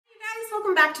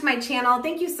welcome back to my channel.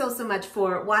 Thank you so much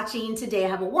for watching. Today I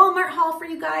have a Walmart haul for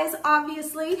you guys,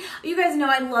 obviously. You guys know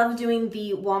I love doing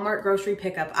the Walmart grocery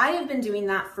pickup. I have been doing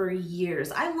that for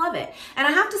years. I love it. And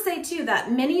I have to say too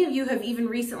that many of you have even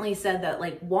recently said that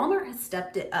like Walmart has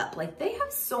stepped it up. Like they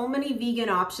have so many vegan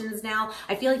options now.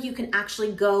 I feel like you can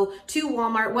actually go to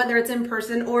Walmart, whether it's in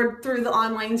person or through the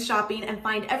online shopping, and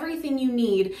find everything you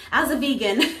need as a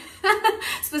vegan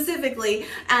specifically,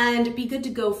 and be good to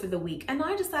go for the week. And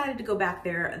I decided to go back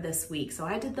there this week. So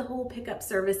I did the whole pickup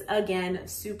service again,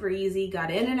 super easy, got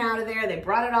in and out of there. They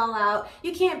brought it all out.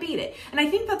 You can't beat it. And I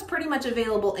think that's pretty much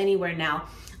available anywhere now.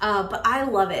 But I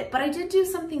love it. But I did do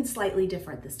something slightly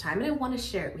different this time, and I want to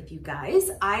share it with you guys.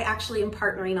 I actually am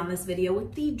partnering on this video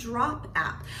with the Drop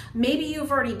app. Maybe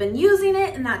you've already been using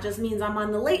it, and that just means I'm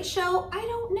on the late show. I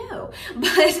don't know.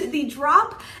 But the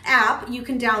Drop app, you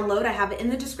can download. I have it in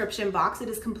the description box. It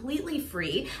is completely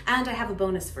free, and I have a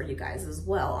bonus for you guys as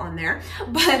well on there.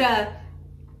 But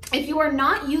if you are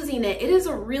not using it, it is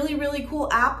a really cool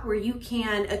app where you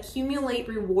can accumulate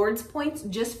rewards points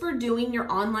just for doing your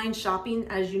online shopping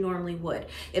as you normally would.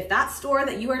 If that store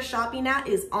that you are shopping at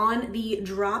is on the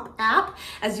Drop app,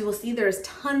 as you will see, there's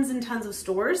tons and tons of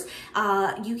stores,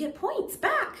 you get points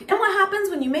back. And what happens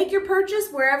when you make your purchase,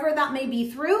 wherever that may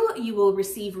be through, you will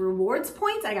receive rewards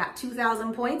points. I got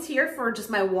 2,000 points here for just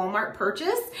my Walmart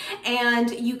purchase,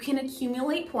 and you can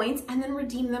accumulate points and then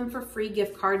redeem them for free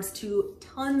gift cards to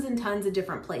tons and tons of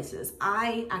different places.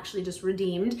 I actually just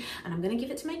redeemed, and I'm gonna give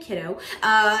it to my kiddo,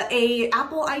 a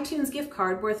Apple iTunes gift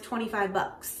card worth 25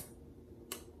 bucks.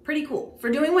 Pretty cool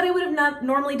for doing what I would have not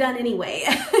normally done anyway.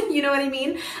 You know what I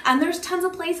mean? And there's tons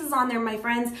of places on there, my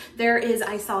friends. There is,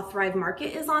 I saw Thrive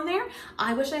Market is on there.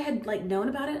 I wish I had like known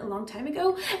about it a long time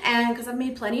ago, and because I've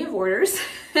made plenty of orders.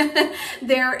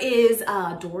 There is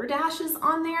DoorDash is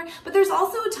on there, but there's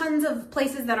also tons of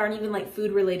places that aren't even like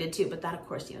food related too, but that of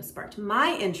course, you know, sparked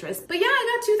my interest. But yeah,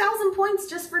 I got 2,000 points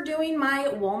just for doing my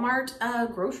Walmart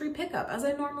grocery pickup as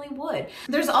I normally would.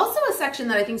 There's also a section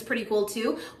that I think is pretty cool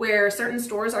too, where certain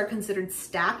stores are considered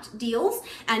stacked deals,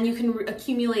 and you can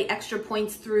accumulate extra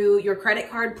points through your credit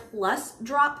card plus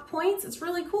Drop points. It's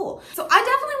really cool. So I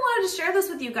definitely wanted to share this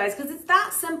with you guys because it's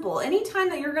that simple. Anytime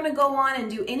that you're gonna go on and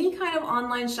do any kind of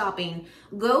online shopping,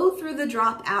 go through the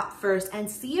Drop app first and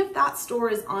see if that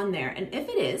store is on there. And if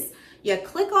it is, you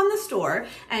click on the store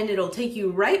and it'll take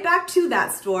you right back to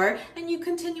that store, and you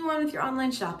continue on with your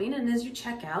online shopping, and as you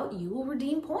check out, you will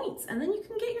redeem points, and then you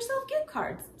can get yourself gift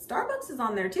cards. Starbucks is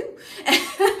on there too.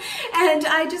 And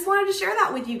I just wanted to share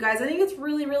that with you guys. I think it's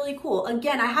really cool.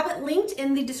 Again, I have it linked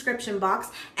in the description box,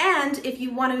 and if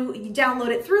you want to download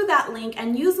it through that link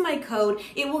and use my code,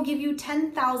 it will give you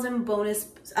 10,000 bonus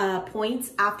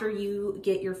points after you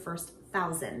get your first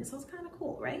 1,000. So it's kind of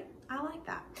cool, right? I like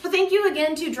that. So thank you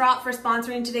again to Drop for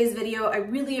sponsoring today's video. I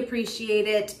really appreciate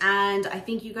it, and I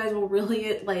think you guys will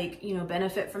really like, you know,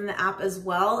 benefit from the app as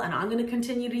well. And I'm going to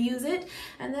continue to use it,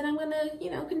 and then I'm going to, you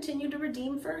know, continue to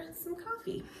redeem for some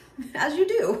coffee, as you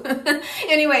do.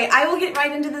 Anyway, I will get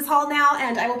right into this haul now,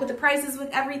 and I will put the prices with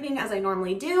everything as I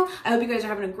normally do. I hope you guys are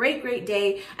having a great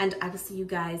day, and I will see you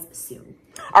guys soon.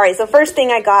 All right, so first thing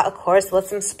I got, of course, was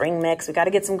some spring mix. We got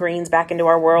to get some greens back into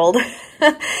our world.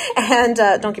 And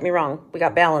don't get me wrong, we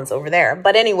got balance over there.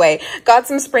 But anyway, got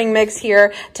some spring mix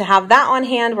here to have that on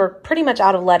hand. We're pretty much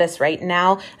out of lettuce right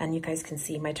now, and you guys can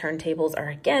see my turntables are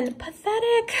again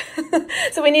pathetic.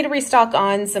 So we need to restock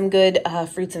on some good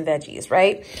fruits and veggies,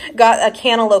 right? Got a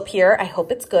cantaloupe here. I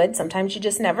hope it's good. Sometimes you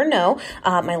just never know.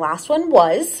 My last one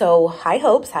was, so high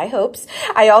hopes, high hopes.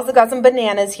 I also got some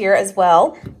bananas here as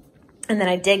well. And then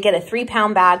I did get a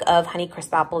 3-pound bag of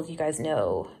Honeycrisp apples. You guys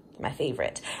know my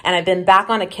favorite. And I've been back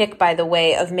on a kick, by the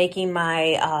way, of making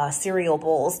my cereal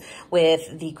bowls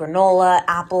with the granola,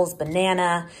 apples,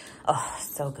 banana. Oh,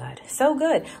 so good. So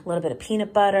good. A little bit of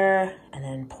peanut butter, and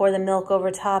then pour the milk over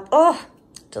top. Oh,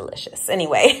 delicious.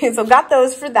 Anyway, so got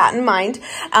those for that in mind.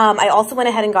 I also went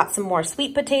ahead and got some more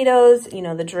sweet potatoes. You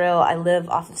know the drill. I live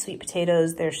off of sweet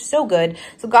potatoes. They're so good.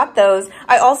 So got those.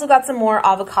 I also got some more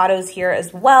avocados here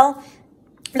as well.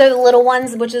 They're the little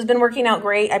ones, which has been working out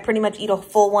great. I pretty much eat a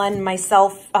full one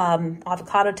myself.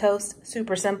 Avocado toast,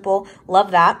 super simple.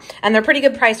 Love that. And they're pretty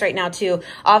good price right now too.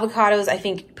 Avocados, I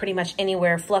think pretty much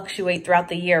anywhere fluctuate throughout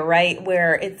the year, right?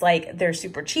 Where it's like they're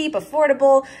super cheap,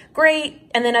 affordable, great.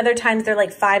 And then other times they're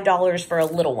like $5 for a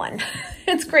little one.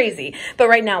 It's crazy. But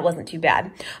right now it wasn't too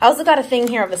bad. I also got a thing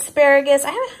here of asparagus. I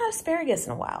haven't had asparagus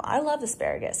in a while. I love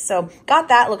asparagus. So got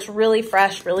that. Looks really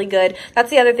fresh, really good. That's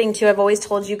the other thing too. I've always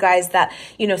told you guys that,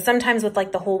 you know, sometimes with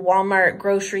like the whole Walmart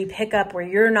grocery pickup where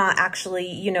you're not actually,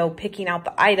 you know, picking out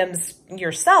the items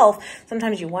yourself,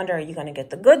 sometimes you wonder, are you going to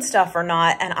get the good stuff or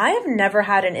not? And I have never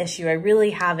had an issue. I really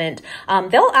haven't.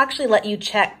 They'll actually let you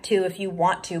check too if you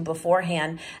want to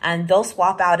beforehand, and they'll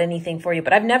swap out anything for you,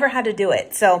 but I've never had to do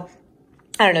it. So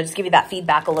I don't know, just give you that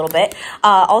feedback a little bit.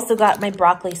 Also got my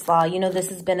broccoli slaw. You know, this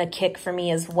has been a kick for me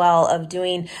as well of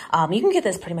doing, you can get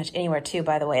this pretty much anywhere too,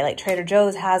 by the way, like Trader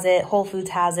Joe's has it, Whole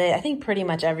Foods has it, I think pretty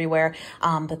much everywhere.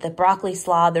 But the broccoli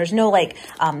slaw, there's no like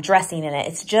dressing in it.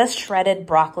 It's just shredded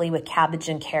broccoli with cabbage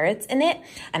and carrots in it.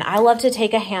 And I love to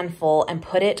take a handful and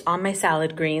put it on my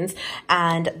salad greens.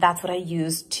 And that's what I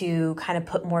use to kind of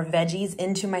put more veggies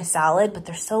into my salad, but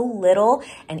they're so little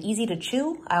and easy to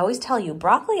chew. I always tell you,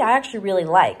 broccoli, I actually really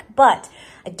like, but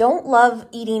I don't love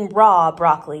eating raw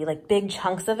broccoli, like big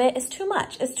chunks of it. It's too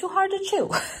much. It's too hard to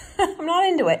chew. I'm not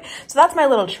into it. So that's my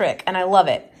little trick, and I love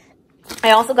it.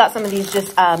 I also got some of these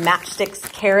just matchsticks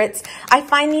carrots. I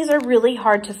find these are really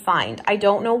hard to find. I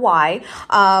don't know why,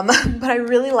 but I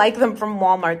really like them from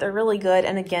Walmart. They're really good.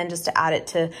 And again, just to add it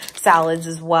to salads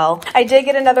as well. I did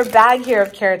get another bag here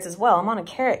of carrots as well. I'm on a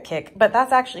carrot kick, but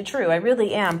that's actually true. I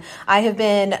really am. I have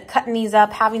been cutting these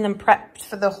up, having them prepped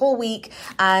for the whole week,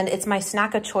 and it's my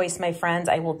snack of choice, my friends.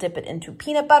 I will dip it into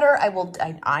peanut butter.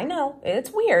 I know it's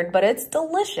weird, but it's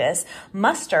delicious.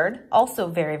 Mustard, also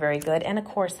very, very good. And of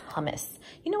course, hummus.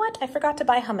 You know what? I forgot to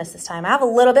buy hummus this time. I have a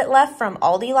little bit left from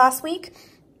Aldi last week,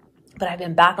 but I've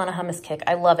been back on a hummus kick.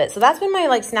 I love it. So that's been my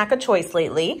like snack of choice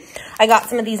lately. I got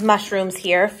some of these mushrooms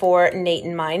here for Nate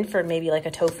and mine for maybe like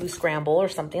a tofu scramble or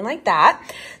something like that.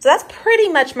 So that's pretty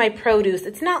much my produce.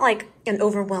 It's not like an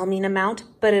overwhelming amount,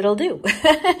 but it'll do.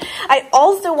 I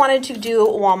also wanted to do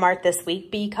Walmart this week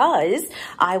because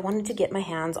I wanted to get my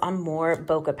hands on more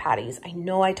Boca patties. I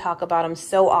know I talk about them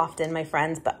so often, my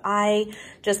friends, but I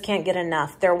just can't get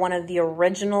enough. They're one of the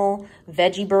original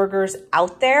veggie burgers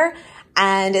out there.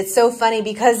 And it's so funny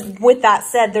because with that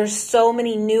said, there's so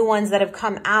many new ones that have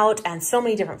come out and so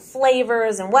many different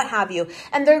flavors and what have you,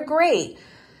 and they're great.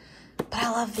 But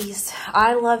I love these.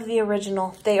 I love the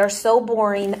original. They are so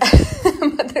boring,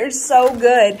 but they're so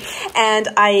good. And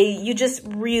you just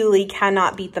really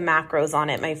cannot beat the macros on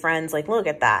it, my friends. Like, look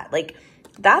at that. Like,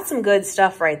 that's some good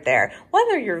stuff right there.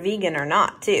 Whether you're vegan or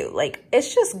not, too. Like,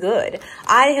 it's just good.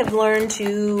 I have learned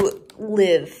to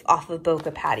live off of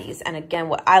Boca patties. And again,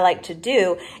 what I like to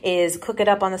do is cook it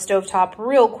up on the stovetop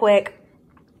real quick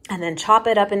and then chop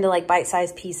it up into like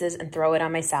bite-sized pieces and throw it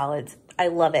on my salads. I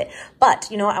love it. But,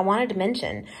 you know what I wanted to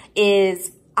mention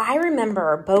is I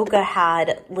remember Boca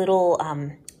had little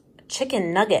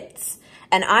chicken nuggets.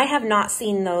 And I have not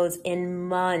seen those in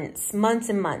months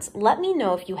and months. Let me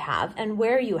know if you have and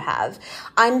where you have.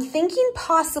 I'm thinking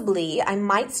possibly I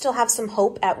might still have some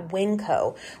hope at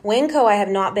Winco. Winco I have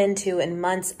not been to in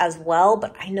months as well,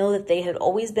 but I know that they had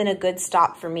always been a good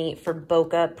stop for me for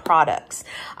Boca products.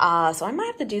 So I might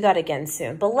have to do that again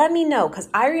soon. But let me know, because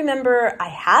I remember I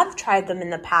have tried them in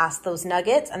the past, those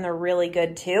nuggets, and they're really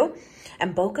good too.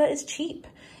 And Boca is cheap.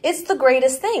 It's the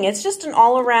greatest thing. It's just an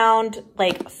all-around,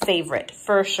 like, favorite,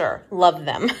 for sure. Love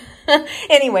them.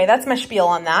 Anyway, that's my spiel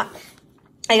on that.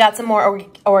 I got some more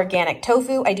organic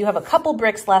tofu. I do have a couple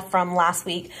bricks left from last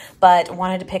week, but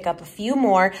wanted to pick up a few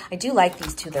more. I do like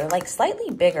these two. They're, like, slightly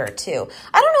bigger, too.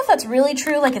 I don't know if that's really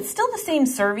true. Like, it's still the same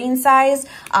serving size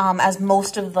as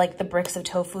most of, like, the bricks of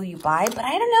tofu you buy, but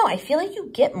I don't know. I feel like you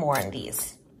get more in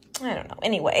these. I don't know.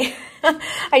 Anyway,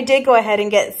 I did go ahead and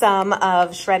get some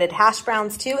of shredded hash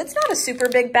browns too. It's not a super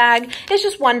big bag. It's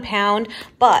just 1 pound,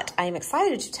 but I'm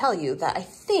excited to tell you that I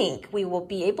think we will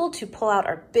be able to pull out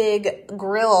our big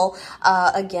grill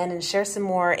again and share some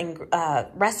more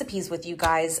recipes with you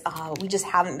guys. We just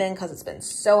haven't been because it's been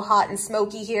so hot and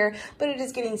smoky here, but it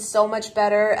is getting so much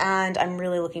better and I'm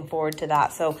really looking forward to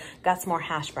that. So got some more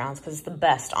hash browns because it's the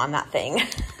best on that thing.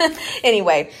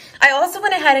 Anyway, I also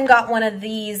went ahead and got one of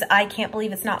these. I can't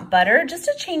believe it's not butter, just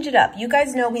to change it up. You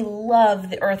guys know we love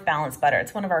the Earth Balance butter.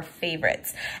 It's one of our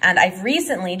favorites. And I've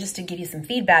recently, just to give you some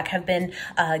feedback, have been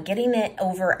getting it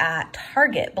over at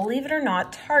Target. Believe it or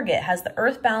not, Target has the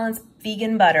Earth Balance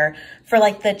vegan butter for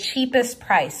like the cheapest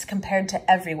price compared to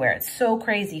everywhere. It's so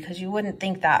crazy because you wouldn't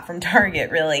think that from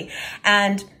Target, really.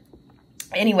 And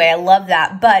anyway, I love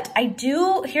that, but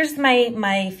here's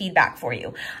my feedback for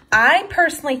you. I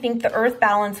personally think the Earth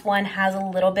Balance one has a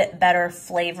little bit better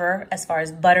flavor as far as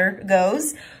butter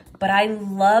goes, but I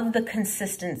love the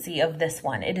consistency of this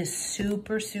one. It is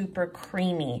super, super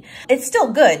creamy. It's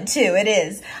still good too, it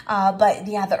is. But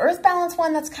yeah, the Earth Balance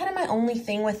one, that's kind of my only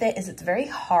thing with it, is it's very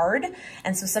hard.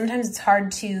 And so sometimes it's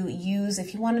hard to use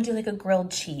if you want to do like a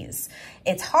grilled cheese.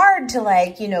 It's hard to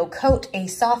like, you know, coat a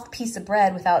soft piece of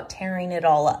bread without tearing it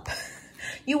all up.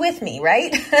 You with me,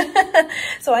 right?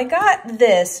 So I got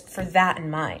this for that in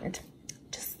mind.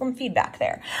 Some feedback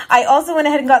there. I also went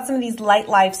ahead and got some of these Light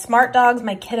Life Smart Dogs.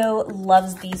 My kiddo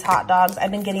loves these hot dogs. I've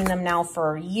been getting them now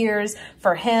for years.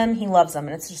 For him, he loves them,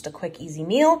 and it's just a quick, easy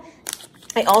meal.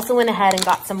 I also went ahead and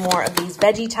got some more of these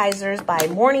Veggietizers by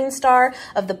Morningstar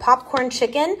of the popcorn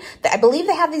chicken. I believe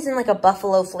they have these in like a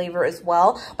buffalo flavor as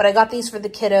well, but I got these for the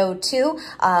kiddo too.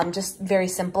 Just very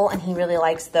simple, and he really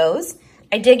likes those.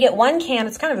 I did get one can,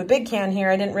 it's kind of a big can here,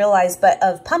 I didn't realize, but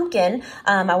of pumpkin.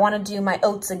 I want to do my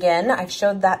oats again. I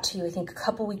showed that to you, I think, a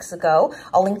couple weeks ago.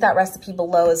 I'll link that recipe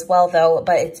below as well, though,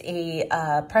 but it's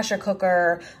a pressure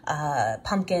cooker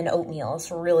pumpkin oatmeal.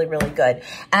 It's really, really good.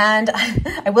 And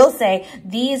I will say,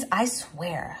 these, I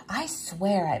swear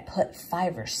I put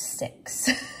 5 or 6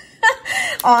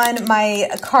 on my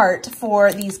cart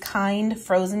for these Kind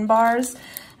frozen bars.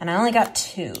 And I only got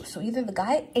 2. So either the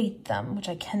guy ate them, which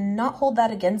I cannot hold that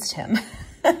against him,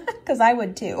 because I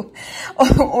would too.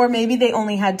 Or maybe they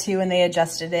only had 2 and they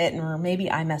adjusted it, or maybe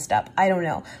I messed up. I don't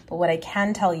know. But what I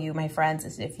can tell you, my friends,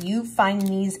 is if you find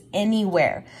these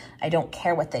anywhere, I don't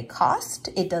care what they cost.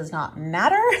 It does not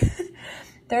matter.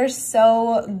 They're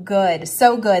so good.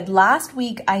 So good. Last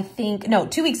week, I think, no,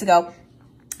 2 weeks ago,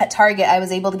 at Target, I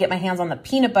was able to get my hands on the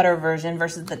peanut butter version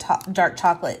versus the dark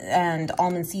chocolate and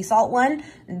almond sea salt one.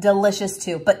 Delicious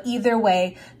too. But either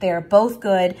way, they are both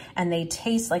good and they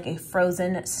taste like a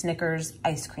frozen Snickers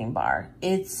ice cream bar.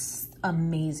 It's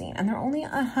amazing. And they're only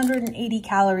 180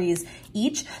 calories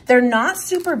each. They're not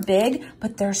super big,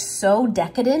 but they're so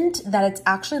decadent that it's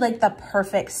actually like the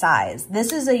perfect size.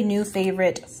 This is a new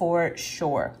favorite for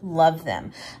sure. Love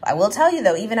them. I will tell you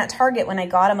though, even at Target, when I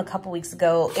got them a couple weeks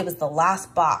ago, it was the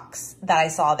last box that I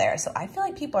saw there. So I feel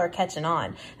like people are catching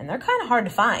on, and they're kind of hard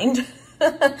to find.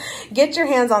 Get your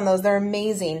hands on those. They're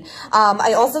amazing.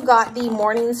 I also got the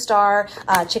Morningstar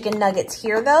chicken nuggets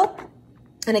here though.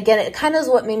 And again, it kind of is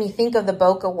what made me think of the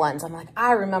Boca ones. I'm like,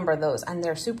 I remember those, and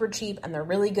they're super cheap and they're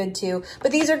really good too.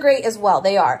 But these are great as well.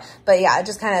 They are. But yeah, it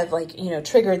just kind of like, you know,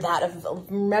 triggered that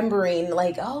of remembering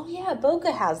like, oh yeah,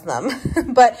 Boca has them.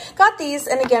 But got these,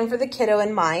 and again, for the kiddo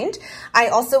in mind. I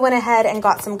also went ahead and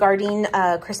got some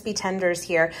Gardein crispy tenders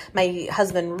here. My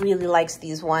husband really likes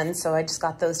these ones, so I just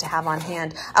got those to have on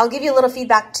hand. I'll give you a little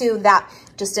feedback too, that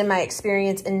just in my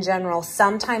experience in general,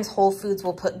 sometimes Whole Foods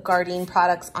will put Gardein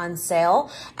products on sale,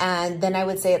 and then I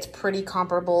would say it's pretty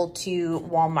comparable to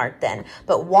Walmart then.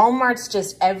 But Walmart's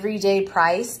just everyday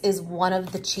price is one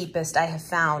of the cheapest I have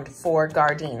found for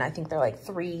Gardein. I think they're like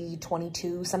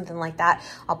 $3.22, something like that.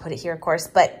 I'll put it here, of course,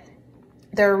 but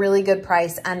they're a really good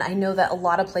price, and I know that a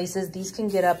lot of places, these can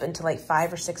get up into like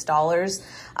 $5 or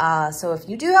 $6. So if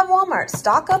you do have Walmart,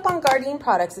 stock up on Gardein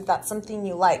products if that's something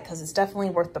you like, because it's definitely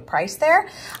worth the price there.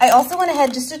 I also went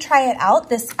ahead just to try it out,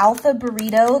 this Alpha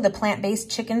Burrito, the plant-based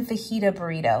chicken fajita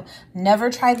burrito. Never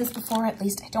tried this before, at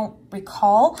least I don't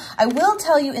recall. I will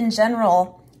tell you in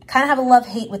general, kind of have a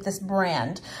love-hate with this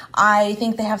brand. I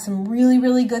think they have some really,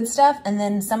 really good stuff, and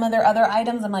then some of their other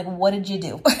items, I'm like, what did you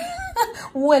do?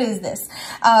 What is this?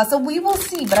 So we will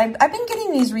see, but I've been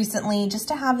getting these recently just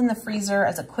to have in the freezer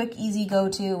as a quick, easy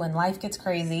go-to when life gets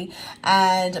crazy,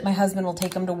 and my husband will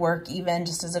take them to work even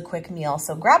just as a quick meal.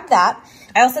 So grab that.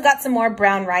 I also got some more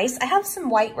brown rice. I have some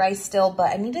white rice still,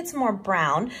 but I needed some more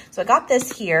brown. So I got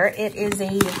this here. It is a,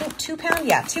 I think 2-pound,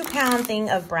 yeah, 2-pound thing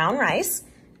of brown rice.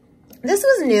 This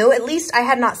was new, at least I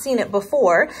had not seen it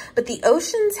before, but the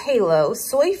Ocean's Halo,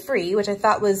 soy-free, which I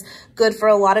thought was good for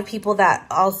a lot of people that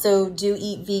also do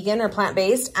eat vegan or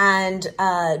plant-based and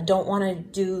don't want to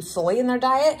do soy in their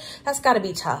diet. That's got to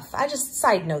be tough.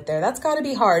 Side note there, that's got to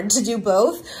be hard to do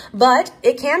both, but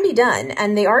it can be done.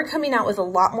 And they are coming out with a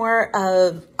lot more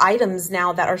items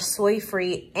now that are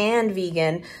soy-free and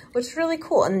vegan, which is really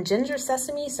cool. And ginger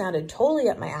sesame sounded totally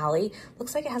up my alley.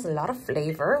 Looks like it has a lot of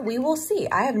flavor. We will see.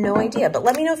 I have no idea, but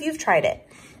let me know if you've tried it.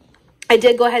 I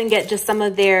did go ahead and get just some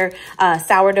of their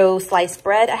sourdough sliced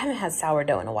bread. I haven't had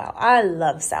sourdough in a while. I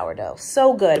love sourdough.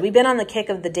 So good. We've been on the kick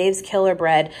of the Dave's Killer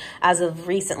bread as of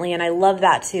recently, and I love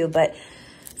that too, but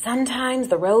sometimes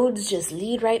the roads just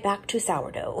lead right back to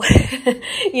sourdough.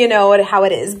 You know how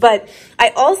it is. But I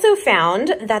also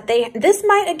found that this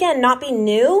might, again, not be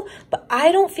new, but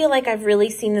I don't feel like I've really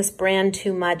seen this brand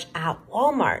too much at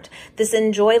Walmart. This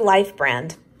Enjoy Life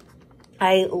brand.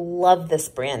 I love this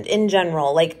brand in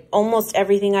general. Like almost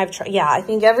everything I've tried. Yeah, I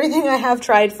think everything I have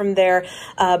tried from their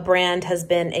brand has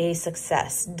been a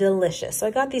success. Delicious. So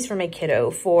I got these for my kiddo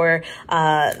for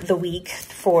the week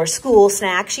for school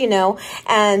snacks, you know,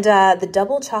 and the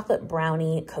double chocolate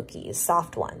brownie cookies,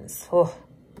 soft ones. Oh,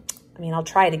 I mean, I'll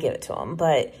try to give it to him,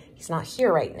 but he's not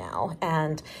here right now,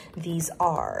 and these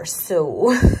are,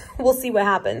 so we'll see what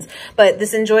happens. But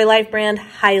this Enjoy Life brand,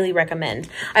 highly recommend.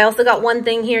 I also got one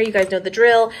thing here, you guys know the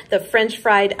drill, the French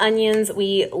fried onions.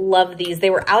 We love these. They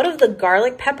were out of the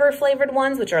garlic pepper flavored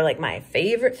ones, which are like my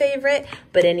favorite,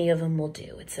 but any of them will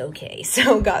do, it's okay.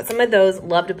 So got some of those,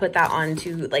 love to put that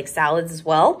onto like salads as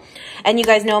well. And you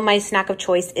guys know my snack of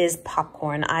choice is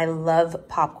popcorn. I love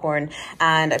popcorn,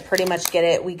 and I pretty much get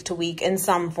it week to week in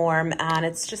some form, and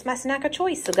it's just my snack of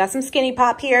choice. So got some Skinny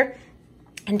Pop here.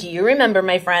 And do you remember,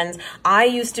 my friends, I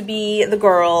used to be the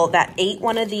girl that ate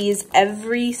one of these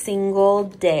every single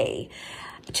day,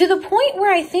 to the point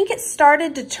where I think it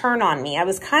started to turn on me. I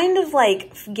was kind of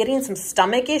like getting some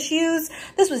stomach issues.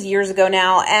 This was years ago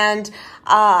now, and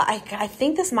I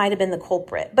think this might have been the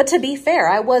culprit. But to be fair,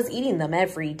 I was eating them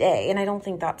every day, and I don't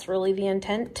think that's really the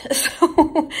intent.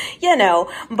 So, you know,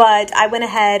 but I went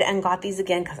ahead and got these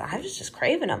again because I was just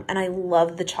craving them. And I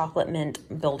love the chocolate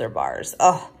mint builder bars.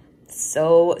 Oh,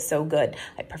 so good.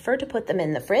 I prefer to put them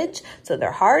in the fridge so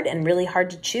they're hard and really hard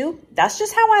to chew. That's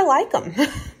just how I like them.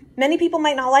 Many people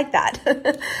might not like that,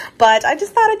 but I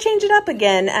just thought I'd change it up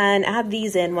again and add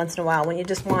these in once in a while when you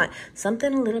just want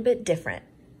something a little bit different.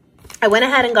 I went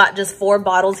ahead and got just 4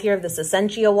 bottles here of this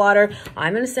Essentia water.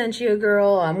 I'm an Essentia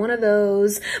girl. I'm one of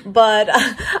those, but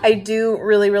I do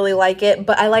really like it.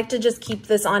 But I like to just keep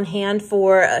this on hand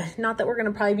for, not that we're going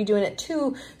to probably be doing it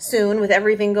too soon with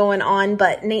everything going on,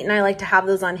 but Nate and I like to have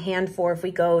those on hand for if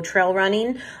we go trail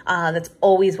running. That's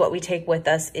always what we take with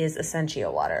us is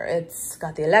Essentia water. It's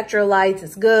got the electrolytes.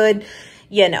 It's good,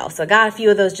 you know, so I got a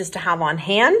few of those just to have on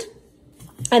hand.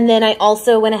 And then I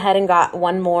also went ahead and got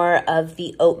one more of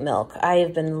the oat milk. I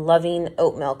have been loving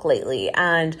oat milk lately,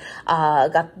 and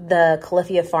got the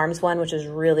Califia Farms one, which is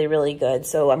really good.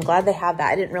 So I'm glad they have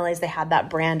that. I didn't realize they had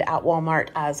that brand at Walmart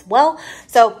as well.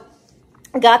 So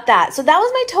got that. So that was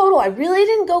my total. I really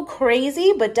didn't go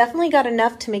crazy, but definitely got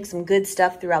enough to make some good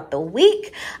stuff throughout the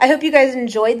week. I hope you guys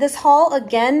enjoyed this haul.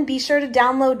 Again, be sure to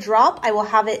download Drop. I will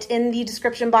have it in the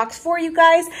description box for you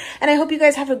guys. And I hope you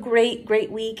guys have a great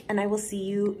week, and I will see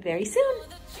you very soon.